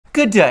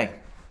Good day.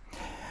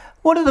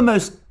 One of the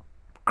most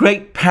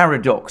great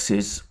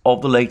paradoxes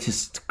of the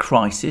latest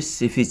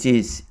crisis, if it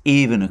is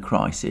even a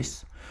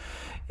crisis,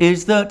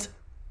 is that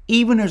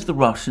even as the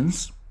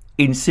Russians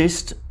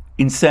insist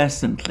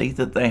incessantly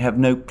that they have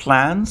no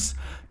plans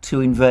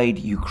to invade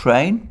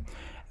Ukraine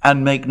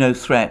and make no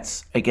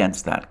threats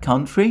against that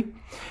country,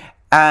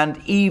 and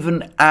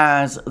even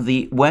as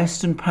the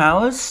Western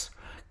powers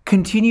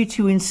continue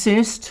to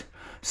insist,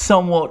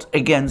 somewhat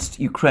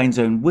against Ukraine's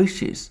own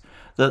wishes,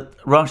 that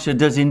Russia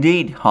does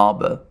indeed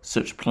harbour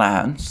such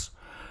plans,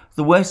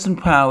 the Western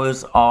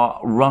powers are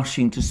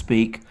rushing to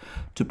speak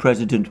to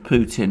President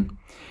Putin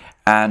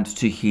and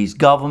to his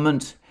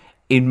government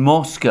in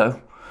Moscow,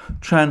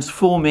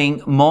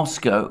 transforming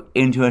Moscow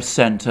into a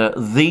centre,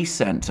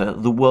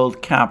 the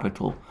world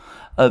capital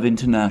of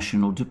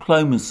international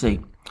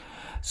diplomacy.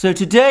 So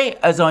today,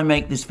 as I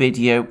make this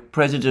video,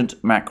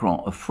 President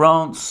Macron of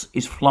France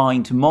is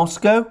flying to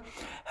Moscow,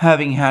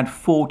 having had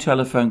 4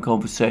 telephone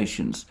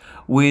conversations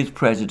with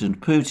President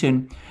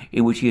Putin,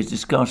 in which he has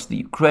discussed the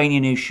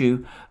Ukrainian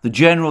issue, the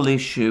general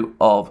issue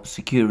of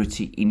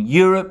security in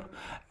Europe,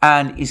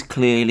 and is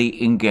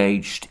clearly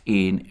engaged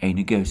in a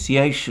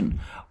negotiation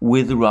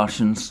with the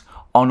Russians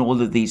on all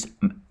of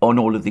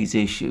these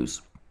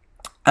issues.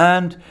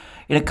 And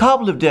in a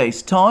couple of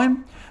days'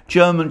 time,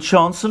 German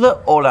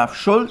Chancellor Olaf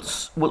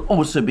Scholz will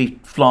also be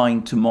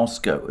flying to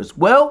Moscow as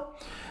well.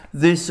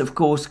 This, of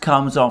course,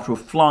 comes after a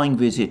flying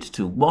visit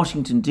to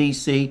Washington,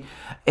 D.C.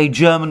 A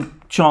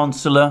German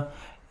Chancellor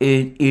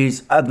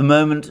is, at the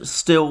moment,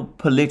 still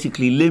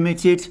politically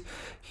limited.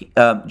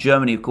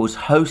 Germany, of course,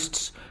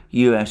 hosts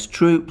U.S.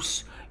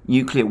 troops.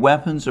 Nuclear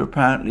weapons are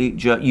apparently,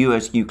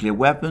 U.S. nuclear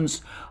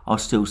weapons are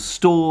still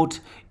stored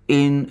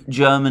in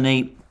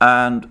Germany.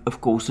 And,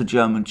 of course, the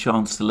German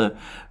Chancellor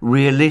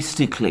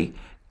realistically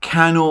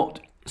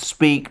cannot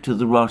speak to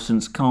the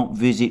Russians, can't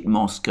visit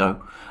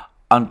Moscow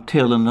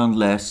until and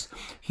unless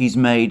he's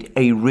made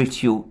a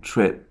ritual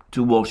trip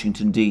to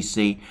Washington,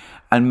 D.C.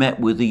 and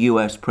met with the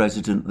US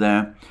president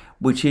there,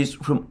 which is,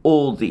 from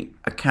all the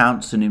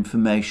accounts and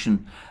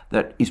information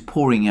that is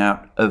pouring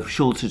out of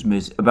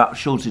about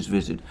Scholz's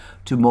visit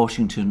to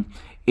Washington,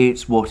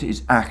 it's what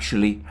is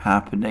actually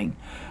happening.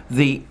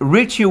 The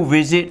ritual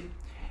visit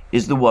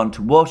is the one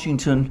to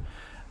Washington.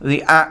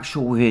 The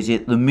actual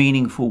visit, the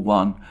meaningful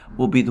one,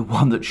 will be the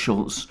one that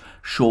Scholz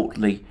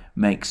shortly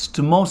makes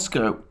to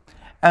Moscow.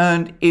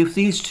 And if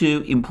these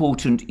 2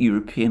 important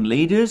European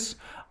leaders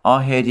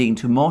are heading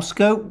to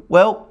Moscow,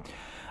 well,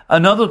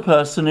 another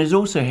person is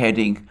also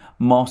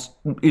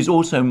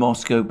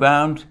Moscow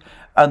bound,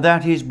 and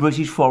that is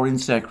British Foreign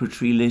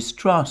Secretary Liz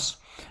Truss.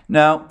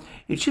 Now,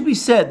 it should be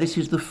said this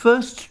is the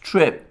first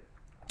trip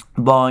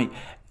by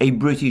a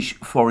British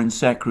Foreign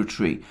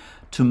Secretary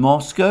to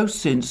Moscow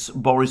since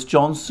Boris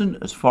Johnson,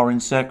 as Foreign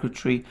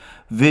Secretary,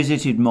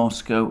 visited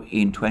Moscow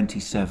in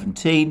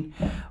 2017,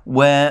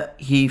 where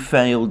he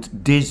failed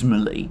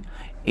dismally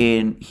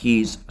in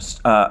his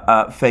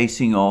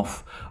facing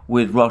off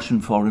with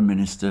Russian Foreign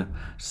Minister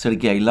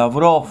Sergei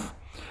Lavrov.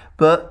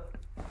 But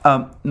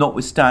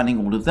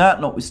notwithstanding all of that,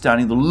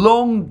 notwithstanding the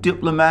long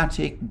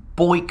diplomatic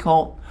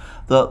boycott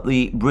that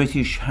the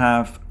British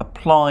have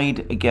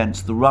applied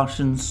against the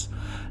Russians,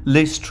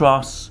 Liz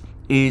Truss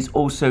is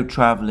also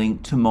travelling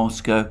to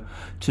Moscow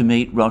to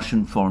meet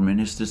Russian Foreign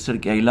Minister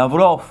Sergei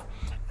Lavrov.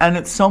 And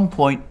at some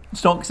point,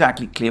 it's not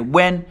exactly clear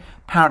when,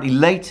 apparently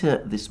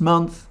later this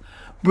month,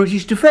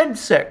 British Defence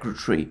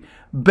Secretary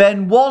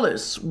Ben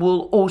Wallace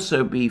will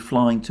also be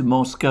flying to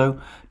Moscow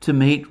to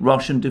meet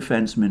Russian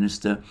Defence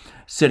Minister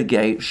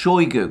Sergei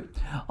Shoigu.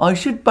 I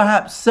should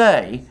perhaps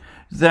say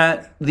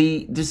that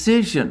the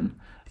decision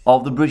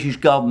of the British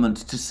government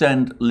to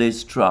send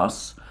Liz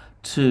Truss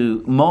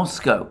to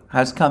Moscow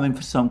has come in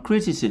for some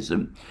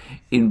criticism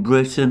in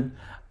Britain.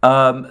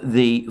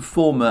 The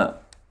former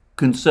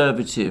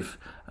Conservative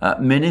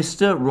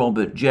Minister,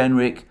 Robert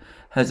Jenrick,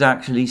 has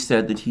actually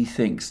said that he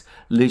thinks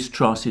Liz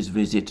Truss's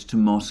visit to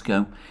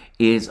Moscow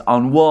is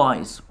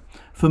unwise.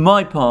 For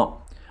my part,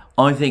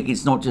 I think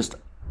it's not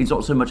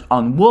so much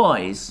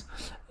unwise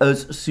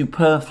as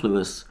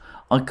superfluous.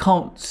 I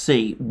can't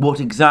see what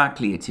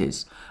exactly it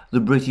is the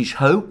British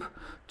hope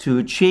to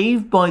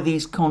achieve by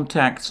these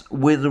contacts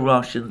with the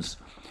Russians.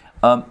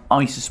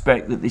 I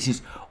suspect that this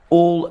is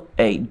all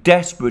a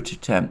desperate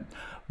attempt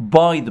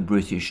by the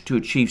British to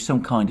achieve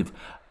some kind of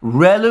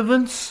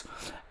relevance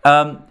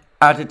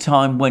at a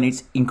time when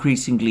it's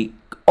increasingly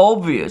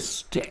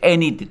obvious to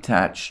any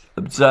detached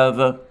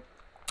observer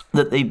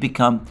that they've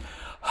become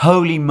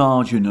wholly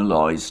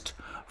marginalised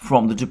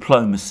from the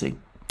diplomacy.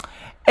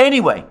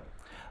 Anyway,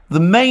 the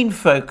main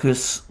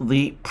focus,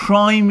 the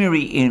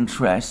primary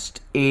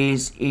interest,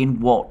 is in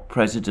what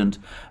President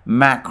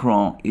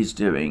Macron is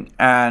doing.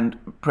 And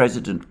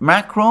President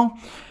Macron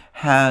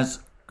has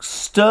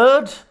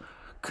stirred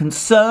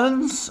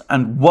concerns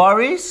and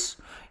worries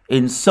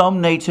in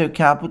some NATO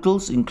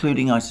capitals,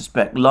 including, I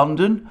suspect,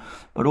 London,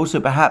 but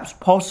also perhaps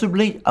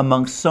possibly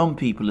amongst some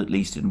people, at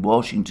least in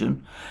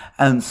Washington,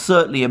 and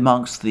certainly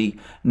amongst the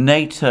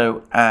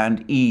NATO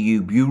and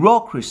EU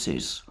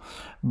bureaucracies,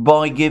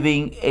 by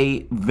giving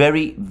a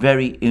very,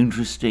 very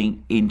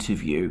interesting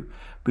interview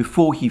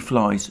before he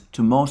flies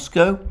to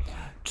Moscow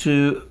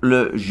to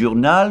Le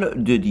Journal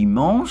de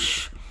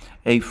Dimanche,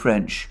 a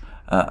French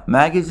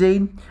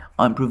magazine.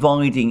 I'm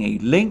providing a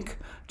link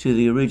to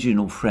the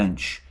original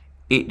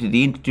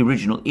the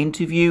original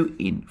interview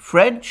in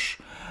French,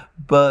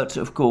 but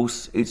of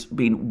course it's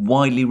been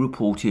widely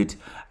reported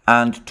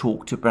and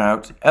talked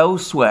about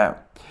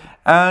elsewhere.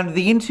 And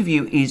the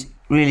interview is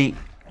really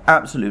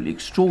absolutely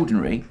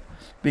extraordinary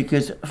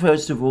because,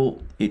 first of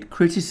all, it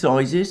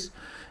criticises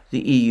the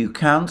EU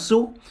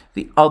Council,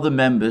 the other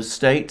member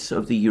states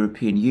of the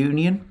European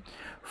Union,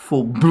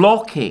 for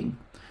blocking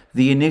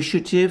the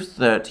initiatives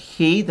that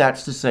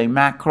that's to say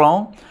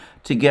Macron,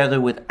 together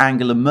with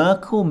Angela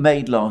Merkel,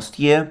 made last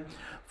year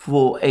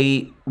for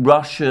a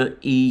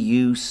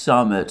Russia-EU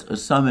summit, a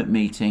summit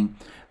meeting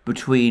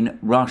between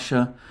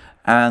Russia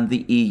and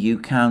the EU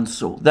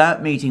Council.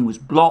 That meeting was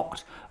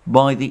blocked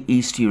by the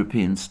East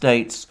European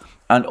states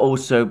and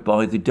also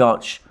by the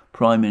Dutch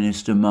Prime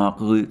Minister Mark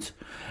Rutte.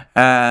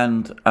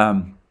 And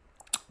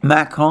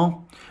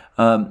Macron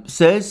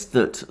says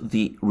that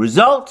the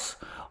result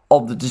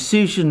of the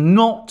decision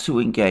not to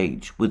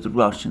engage with the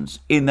Russians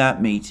in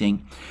that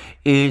meeting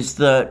is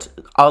that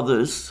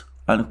others,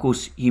 and of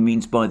course he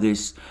means by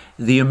this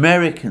the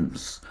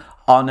Americans,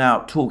 are now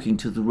talking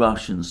to the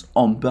Russians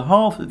on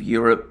behalf of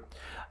Europe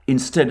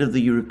instead of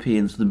the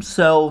Europeans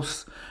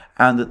themselves,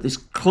 and that this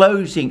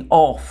closing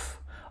off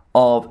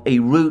of a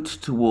route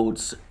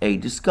towards a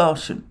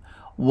discussion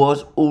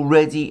was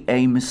already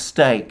a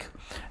mistake.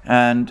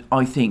 And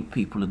I think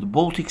people in the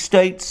Baltic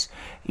states,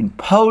 in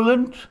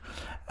Poland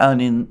and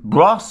in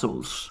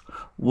Brussels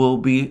will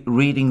be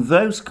reading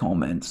those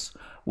comments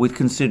with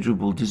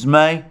considerable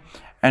dismay.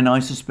 And I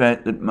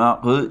suspect that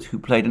Mark Rutte, who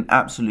played an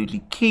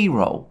absolutely key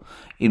role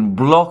in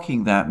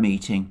blocking that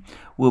meeting,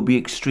 will be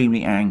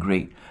extremely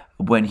angry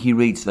when he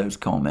reads those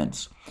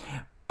comments.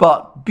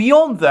 But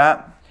beyond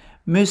that,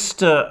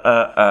 Monsieur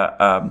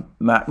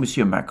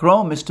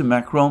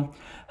Macron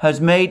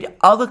has made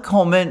other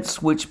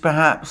comments which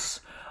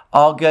perhaps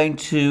are going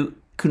to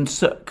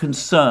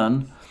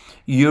concern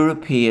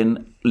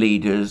European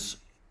leaders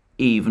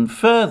even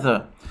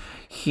further.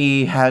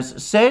 He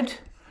has said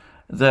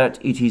that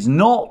it is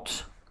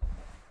not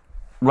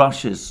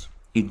Russia's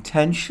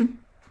intention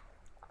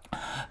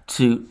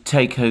to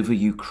take over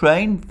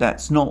Ukraine.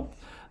 That's not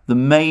the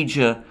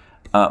major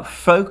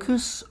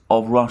focus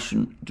of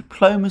Russian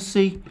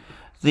diplomacy.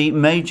 The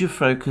major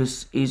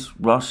focus is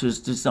Russia's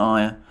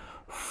desire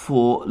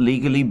for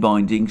legally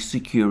binding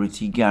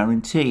security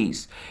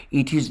guarantees.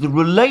 It is the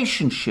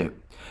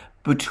relationship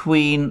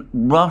between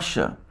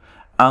Russia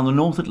and the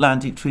North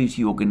Atlantic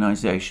Treaty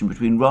Organization,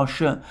 between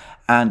Russia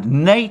and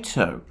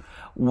NATO,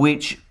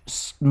 which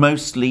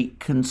mostly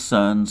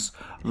concerns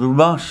the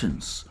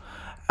Russians.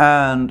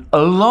 And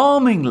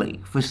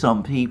alarmingly for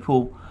some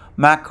people,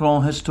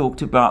 Macron has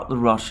talked about the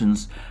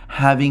Russians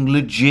having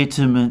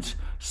legitimate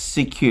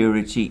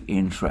security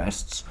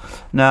interests.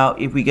 Now,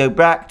 if we go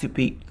back to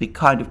the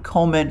kind of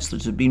comments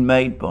that have been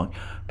made by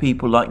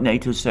people like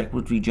NATO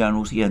Secretary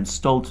General Jens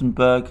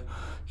Stoltenberg,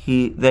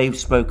 they've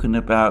spoken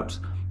about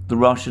the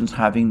Russians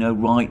having no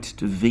right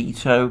to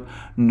veto,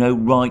 no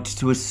right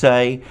to a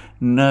say,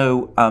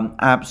 no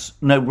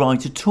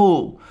right at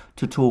all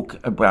to talk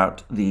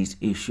about these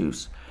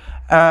issues.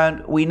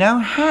 And we now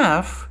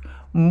have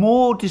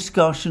more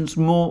discussions,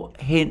 more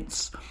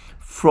hints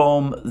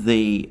from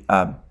the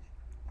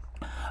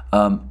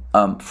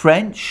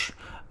French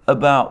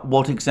about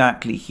what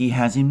exactly he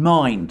has in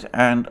mind.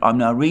 And I'm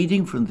now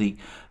reading from the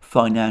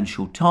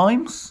Financial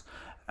Times,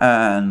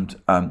 and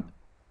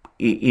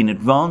in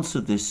advance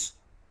of this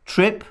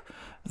trip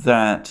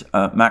that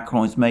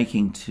Macron is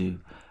making to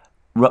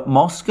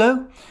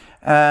Moscow,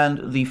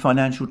 and the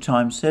Financial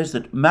Times says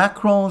that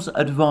Macron's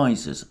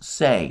advisors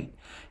say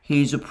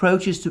his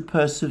approach is to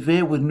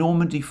persevere with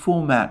Normandy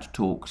format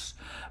talks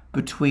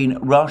between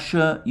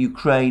Russia,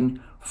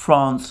 Ukraine,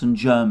 France and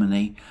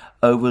Germany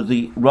over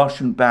the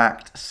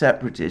Russian-backed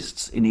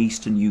separatists in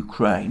eastern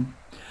Ukraine.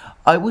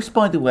 I wish,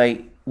 by the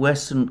way,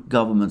 Western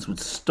governments would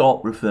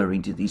stop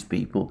referring to these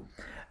people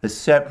as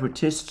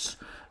separatists.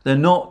 They're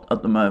not,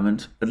 at the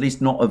moment, at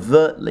least not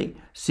overtly,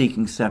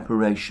 seeking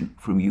separation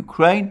from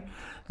Ukraine.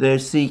 They're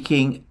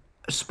seeking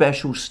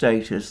special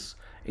status,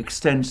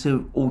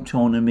 extensive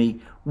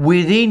autonomy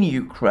within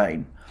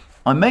Ukraine.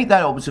 I make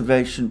that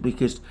observation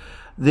because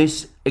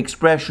this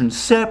expression,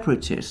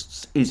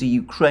 separatists, is a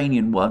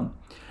Ukrainian one,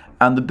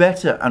 and the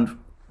better and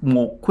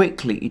more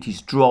quickly it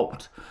is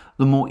dropped,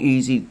 the more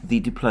easy the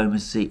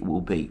diplomacy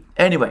will be.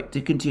 Anyway,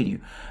 to continue,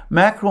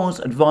 Macron's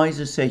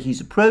advisors say his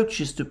approach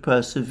is to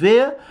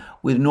persevere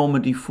with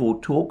Normandy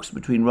 4 talks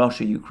between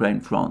Russia, Ukraine,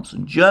 France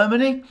and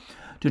Germany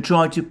to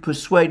try to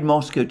persuade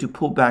Moscow to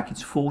pull back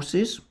its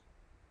forces.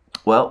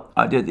 Well,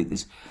 I don't think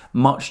there's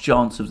much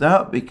chance of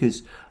that,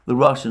 because the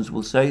Russians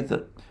will say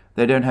that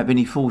they don't have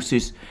any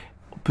forces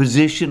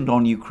positioned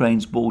on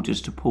Ukraine's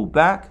borders to pull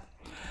back,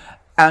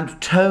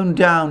 and tone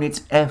down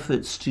its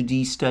efforts to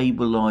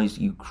destabilize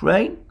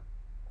Ukraine.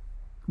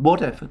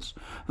 What efforts?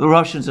 The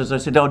Russians, as I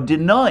said, are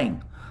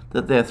denying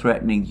that they're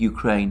threatening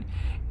Ukraine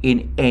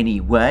in any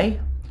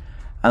way.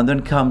 And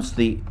then comes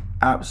the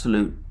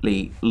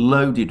absolutely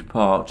loaded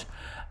part,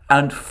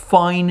 and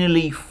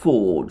finally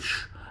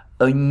forge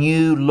a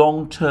new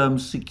long-term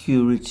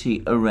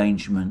security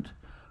arrangement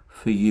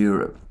for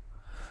Europe.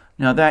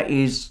 Now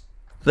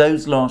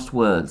those last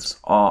words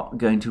are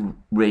going to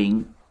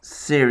ring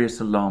serious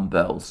alarm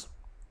bells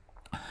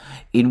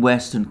in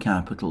Western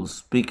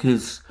capitals,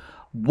 because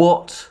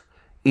what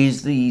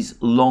is these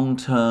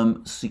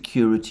long-term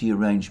security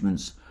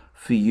arrangements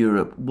for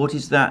Europe? What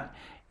is that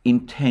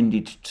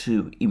intended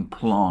to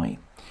imply?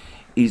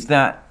 Is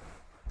that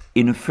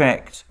in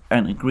effect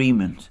an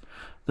agreement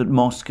that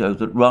Moscow,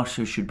 that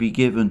Russia should be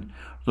given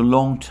the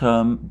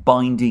long-term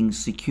binding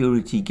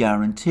security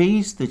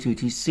guarantees that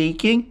it is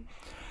seeking?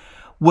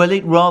 Well,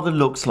 it rather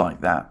looks like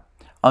that.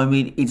 I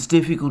mean, it's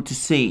difficult to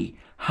see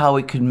how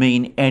it can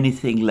mean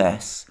anything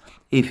less,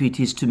 if it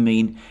is to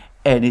mean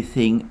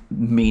anything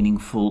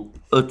meaningful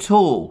at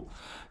all.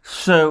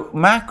 So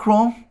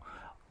Macron,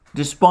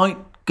 despite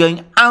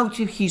going out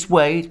of his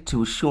way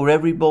to assure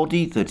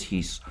everybody that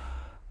he's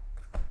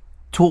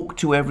talked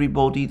to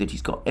everybody, that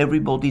he's got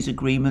everybody's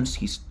agreements,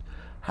 he's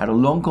had a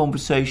long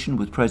conversation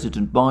with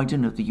President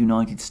Biden of the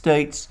United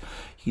States,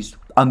 he's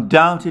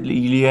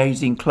undoubtedly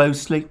liaising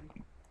closely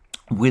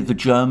with the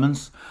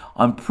Germans.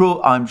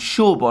 I'm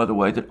sure, by the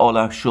way, that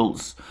Olaf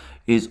Scholz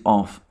is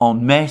off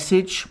on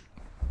message,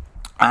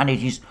 and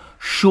it is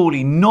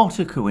surely not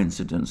a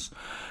coincidence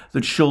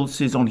that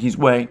Scholz is on his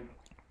way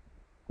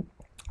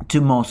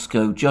to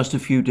Moscow just a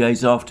few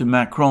days after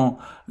Macron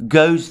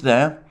goes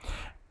there.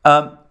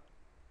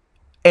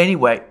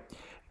 Anyway,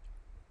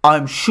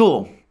 I'm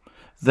sure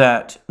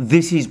that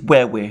this is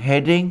where we're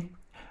heading,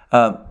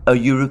 a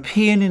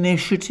European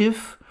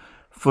initiative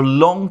for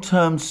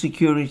long-term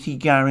security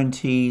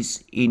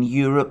guarantees in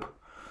Europe.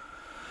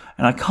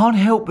 And I can't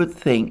help but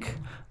think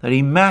that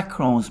in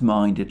Macron's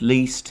mind, at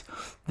least,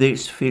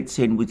 this fits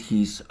in with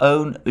his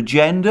own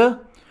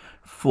agenda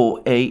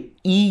for a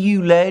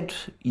EU-led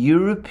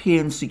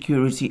European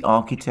security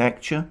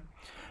architecture,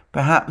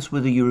 perhaps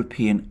with a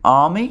European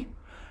army,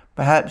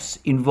 perhaps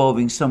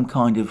involving some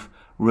kind of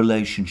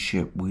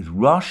relationship with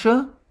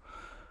Russia,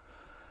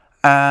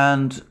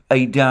 and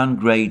a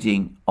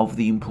downgrading of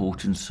the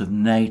importance of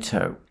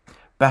NATO.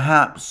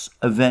 Perhaps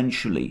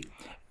eventually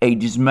a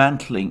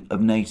dismantling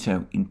of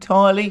NATO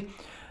entirely,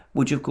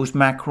 which of course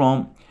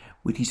Macron,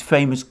 with his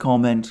famous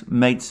comment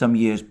made some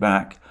years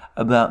back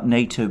about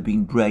NATO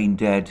being brain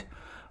dead,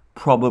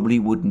 probably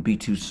wouldn't be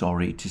too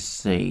sorry to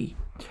see.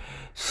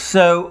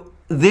 So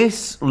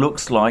this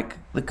looks like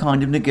the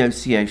kind of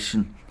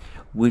negotiation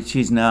which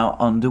is now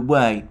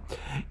underway.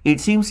 It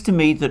seems to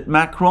me that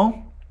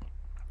Macron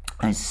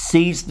has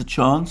seized the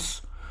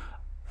chance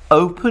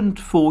opened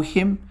for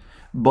him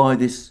by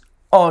this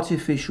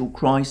artificial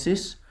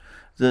crisis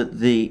that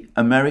the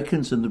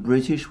Americans and the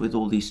British, with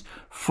all this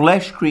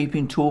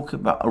flesh-creeping talk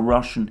about a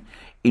Russian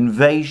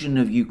invasion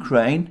of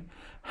Ukraine,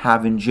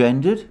 have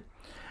engendered.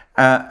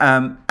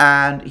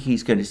 And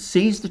he's going to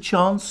seize the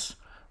chance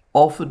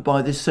offered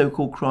by this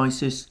so-called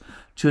crisis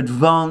to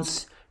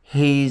advance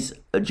his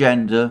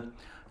agenda: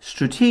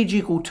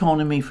 strategic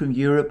autonomy from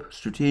Europe,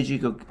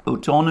 strategic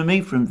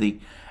autonomy from the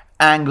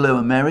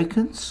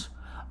Anglo-Americans,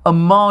 a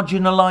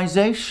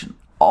marginalization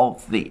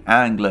of the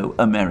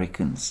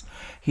Anglo-Americans.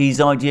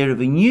 His idea of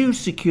a new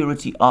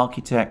security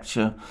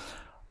architecture,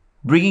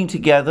 bringing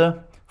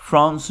together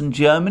France and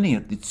Germany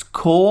at its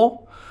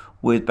core,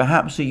 with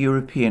perhaps a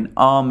European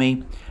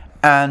army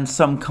and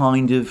some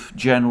kind of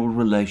general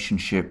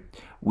relationship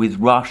with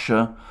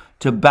Russia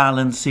to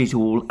balance it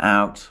all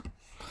out.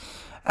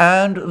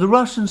 And the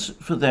Russians,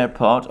 for their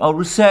part, are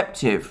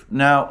receptive.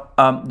 Now,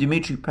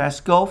 Dmitry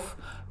Peskov,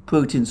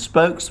 Putin's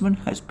spokesman,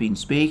 has been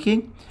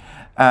speaking,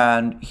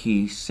 and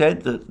he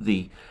said that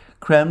the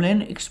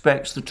Kremlin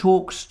expects the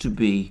talks to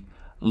be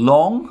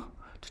long,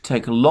 to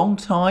take a long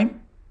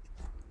time,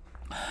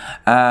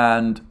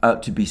 and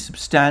to be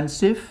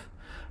substantive.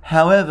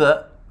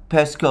 However,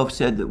 Peskov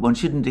said that one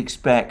shouldn't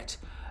expect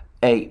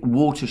a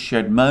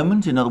watershed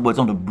moment, in other words,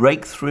 not a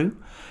breakthrough.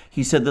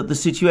 He said that the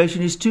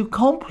situation is too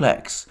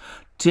complex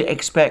to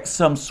expect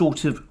some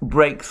sort of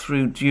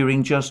breakthrough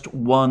during just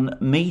one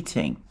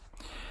meeting.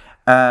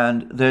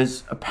 And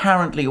there's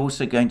apparently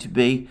also going to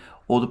be,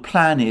 or the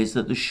plan is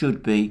that there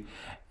should be,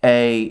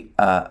 a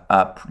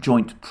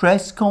joint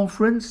press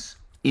conference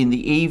in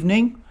the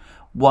evening,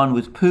 one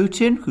with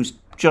Putin, who's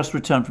just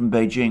returned from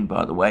Beijing,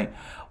 by the way,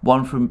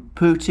 one from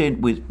Putin,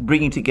 with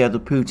bringing together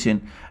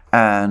Putin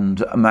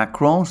and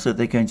Macron. So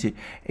they're going to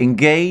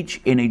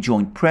engage in a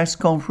joint press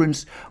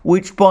conference,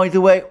 which, by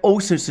the way,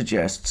 also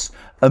suggests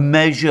a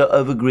measure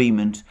of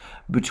agreement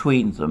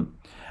between them.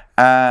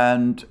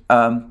 And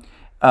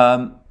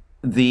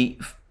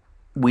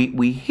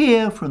we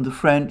hear from the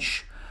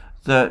French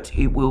that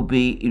it will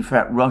be, in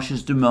fact,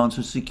 Russia's demands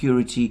for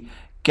security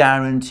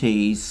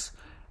guarantees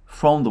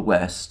from the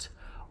West,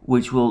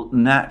 which will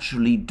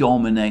naturally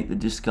dominate the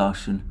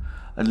discussion,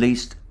 at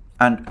least,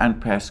 and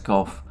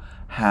Peskov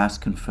has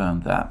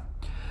confirmed that.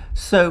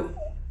 So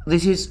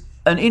this is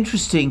an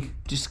interesting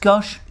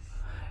discussion.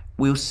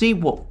 We'll see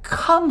what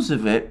comes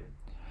of it,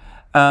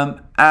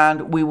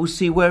 and we will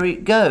see where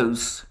it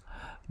goes.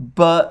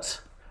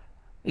 But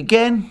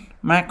again,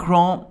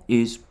 Macron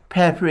is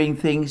peppering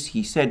things.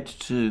 He said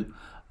to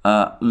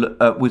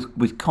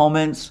with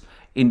comments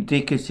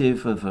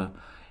indicative of an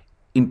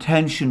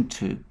intention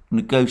to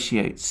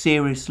negotiate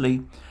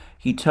seriously.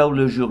 He told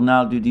Le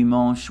Journal du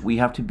Dimanche, we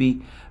have to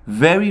be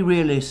very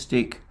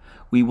realistic.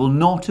 We will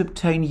not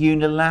obtain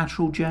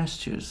unilateral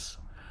gestures,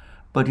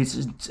 but it's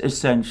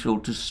essential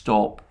to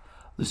stop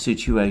the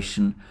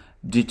situation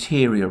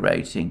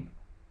deteriorating.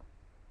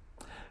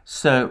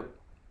 So,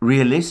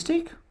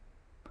 realistic?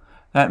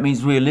 That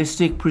means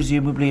realistic,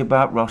 presumably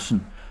about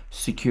Russian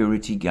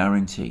security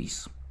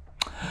guarantees.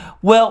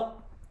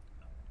 Well,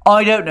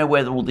 I don't know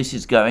where all this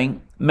is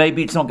going.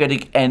 Maybe it's not going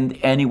to end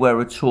anywhere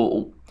at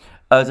all.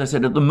 As I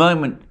said, at the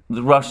moment,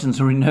 the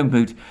Russians are in no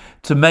mood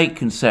to make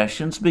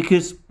concessions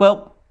because,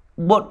 well,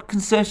 what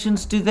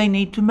concessions do they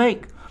need to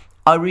make?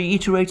 I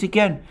reiterate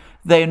again,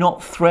 they are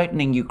not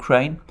threatening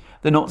Ukraine.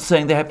 They're not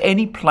saying they have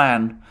any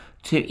plan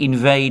to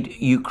invade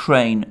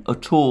Ukraine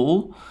at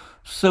all.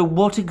 So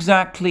what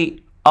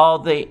exactly are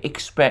they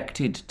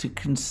expected to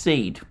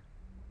concede?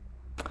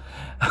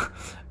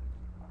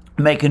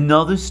 Make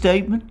another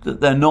statement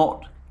that they're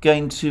not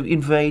going to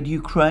invade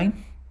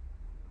Ukraine?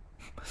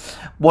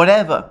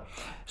 Whatever.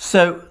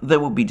 So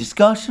there will be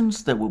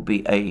discussions, there will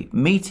be a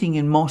meeting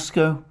in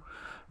Moscow.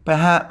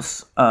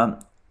 Perhaps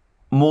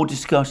more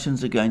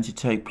discussions are going to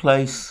take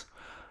place.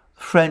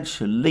 The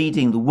French are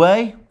leading the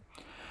way.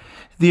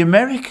 The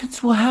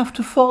Americans will have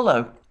to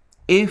follow.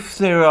 If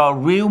there are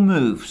real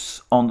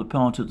moves on the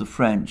part of the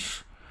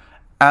French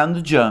and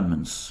the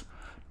Germans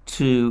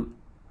to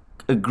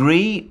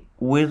agree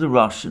with the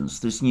Russians,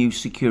 this new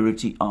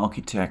security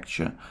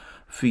architecture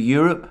for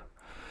Europe,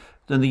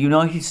 then the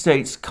United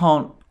States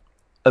can't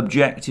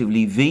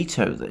objectively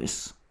veto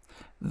this.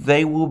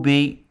 They will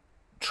be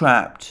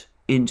trapped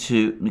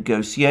into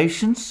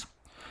negotiations,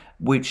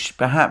 which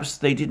perhaps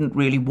they didn't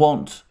really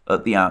want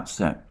at the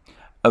outset,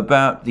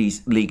 about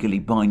these legally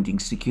binding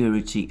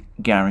security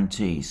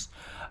guarantees,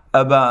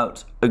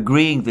 about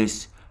agreeing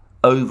this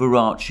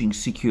overarching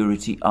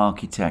security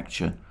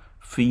architecture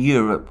for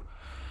Europe.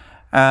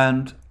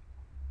 And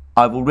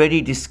I've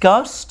already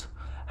discussed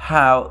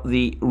how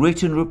the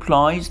written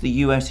replies, the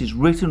US's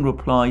written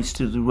replies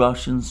to the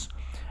Russians,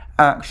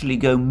 actually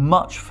go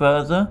much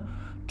further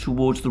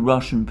towards the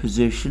Russian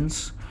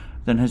positions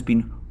than has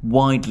been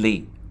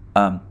widely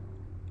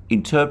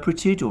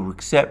interpreted or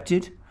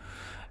accepted.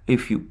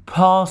 If you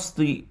pass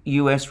the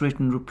US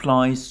written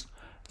replies,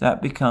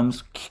 that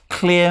becomes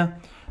clear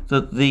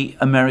that the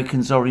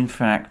Americans are in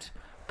fact,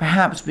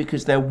 perhaps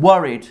because they're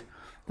worried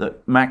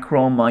that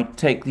Macron might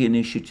take the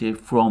initiative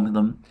from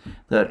them,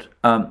 that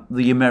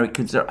the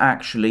Americans are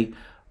actually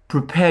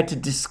prepared to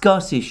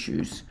discuss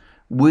issues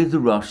with the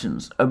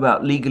Russians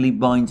about legally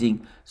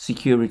binding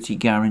security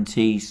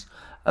guarantees,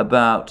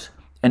 about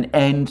an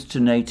end to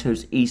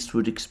NATO's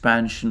eastward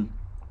expansion,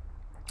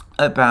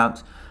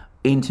 about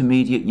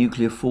intermediate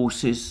nuclear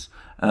forces,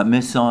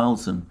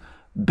 missiles and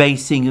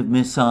basing of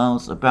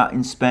missiles, about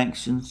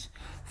inspections,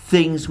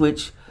 things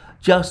which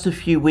just a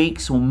few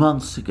weeks or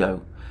months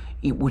ago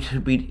it would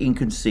have been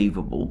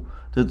inconceivable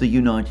that the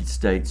United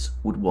States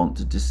would want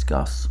to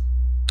discuss.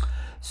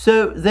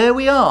 So there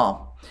we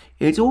are.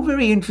 It's all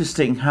very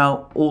interesting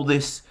how all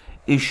this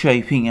is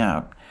shaping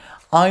out.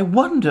 I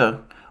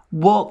wonder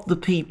what the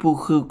people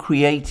who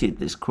created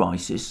this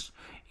crisis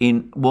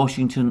in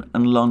Washington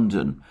and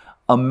London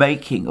are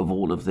making of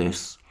all of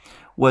this.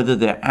 Whether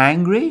they're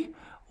angry,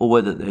 or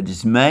whether they're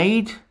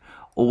dismayed,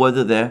 or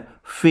whether they're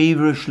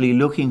feverishly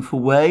looking for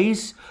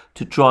ways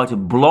to try to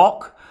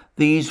block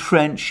these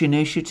French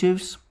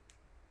initiatives.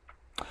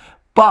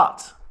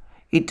 But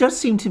it does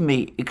seem to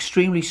me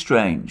extremely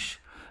strange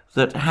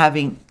that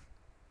having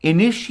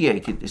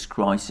initiated this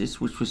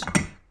crisis, which was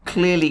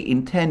clearly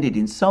intended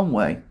in some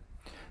way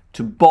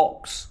to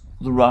box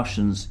the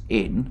Russians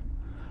in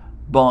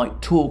by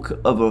talk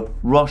of a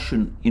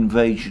Russian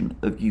invasion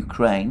of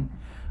Ukraine,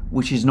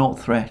 which is not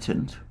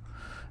threatened,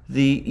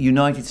 the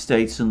United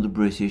States and the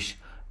British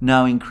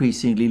now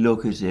increasingly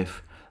look as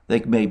if they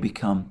may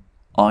become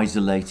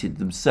isolated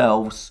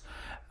themselves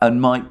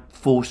and might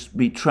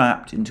be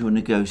trapped into a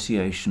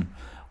negotiation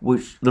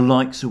which the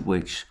likes of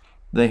which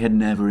they had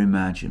never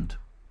imagined.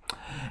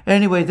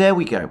 Anyway, there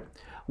we go.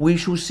 We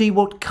shall see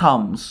what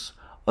comes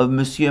of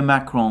Monsieur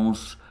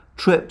Macron's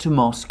trip to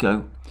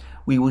Moscow.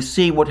 We will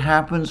see what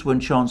happens when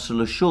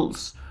Chancellor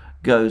Scholz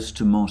goes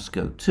to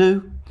Moscow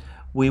too.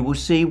 We will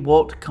see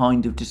what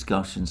kind of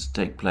discussions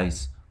take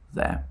place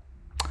there.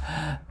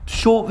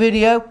 Short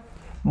video,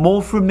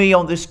 more from me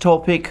on this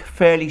topic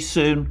fairly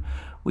soon.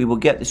 We will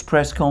get this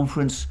press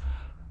conference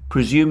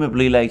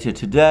presumably later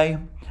today,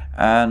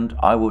 and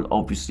I will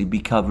obviously be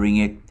covering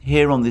it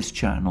here on this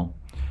channel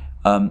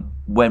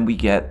when we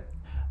get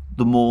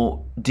the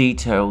more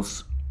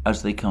details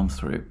as they come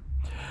through.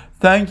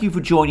 Thank you for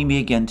joining me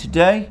again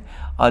today.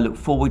 I look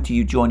forward to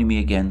you joining me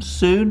again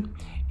soon.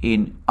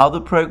 in other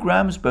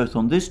programs, both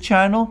on this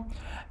channel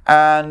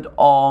and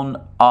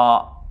on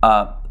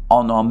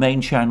our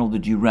main channel, the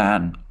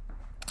Duran.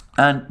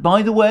 And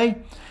by the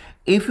way,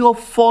 if you're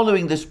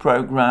following this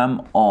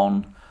program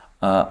on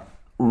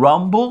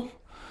Rumble,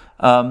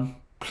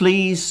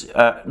 please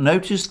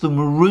notice the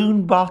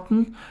maroon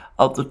button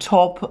at the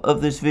top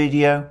of this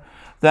video.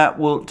 That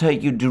will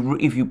take you,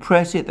 if you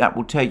press it, that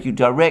will take you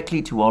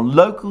directly to our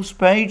locals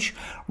page.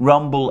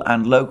 Rumble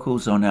and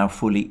locals are now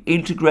fully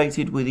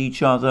integrated with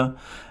each other,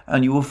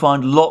 and you will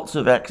find lots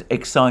of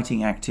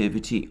exciting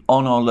activity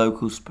on our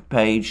locals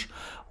page.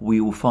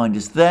 You will find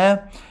us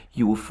there.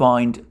 You will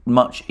find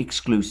much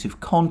exclusive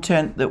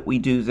content that we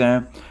do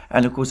there.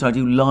 And of course, I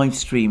do live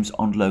streams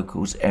on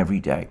locals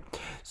every day.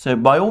 So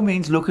by all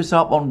means, look us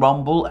up on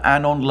Rumble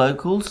and on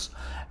locals.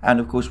 And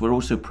of course, we're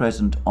also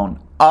present on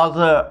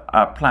other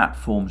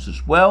platforms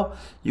as well.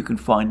 You can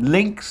find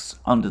links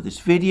under this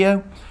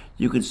video.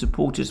 You can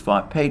support us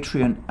via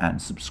Patreon and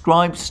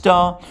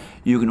Subscribestar.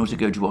 You can also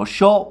go to our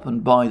shop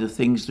and buy the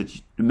things,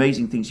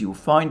 amazing things you will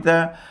find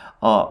there.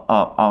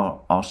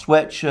 Our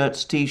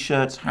sweatshirts,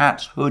 t-shirts,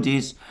 hats,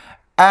 hoodies,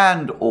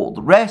 and all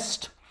the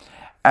rest.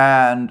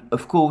 And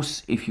of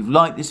course, if you've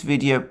liked this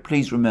video,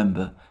 please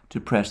remember to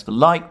press the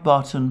like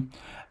button,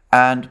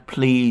 and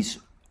please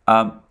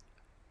also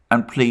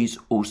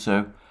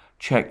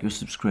check your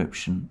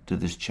subscription to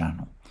this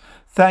channel.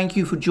 Thank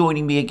you for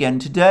joining me again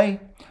today.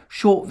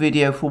 Short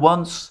video for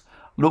once.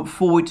 Look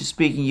forward to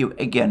speaking to you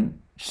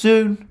again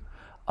soon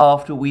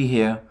after we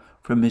hear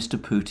from Mr.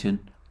 Putin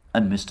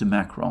and Mr.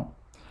 Macron.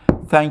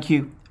 Thank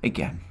you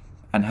again,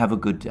 and have a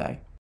good day.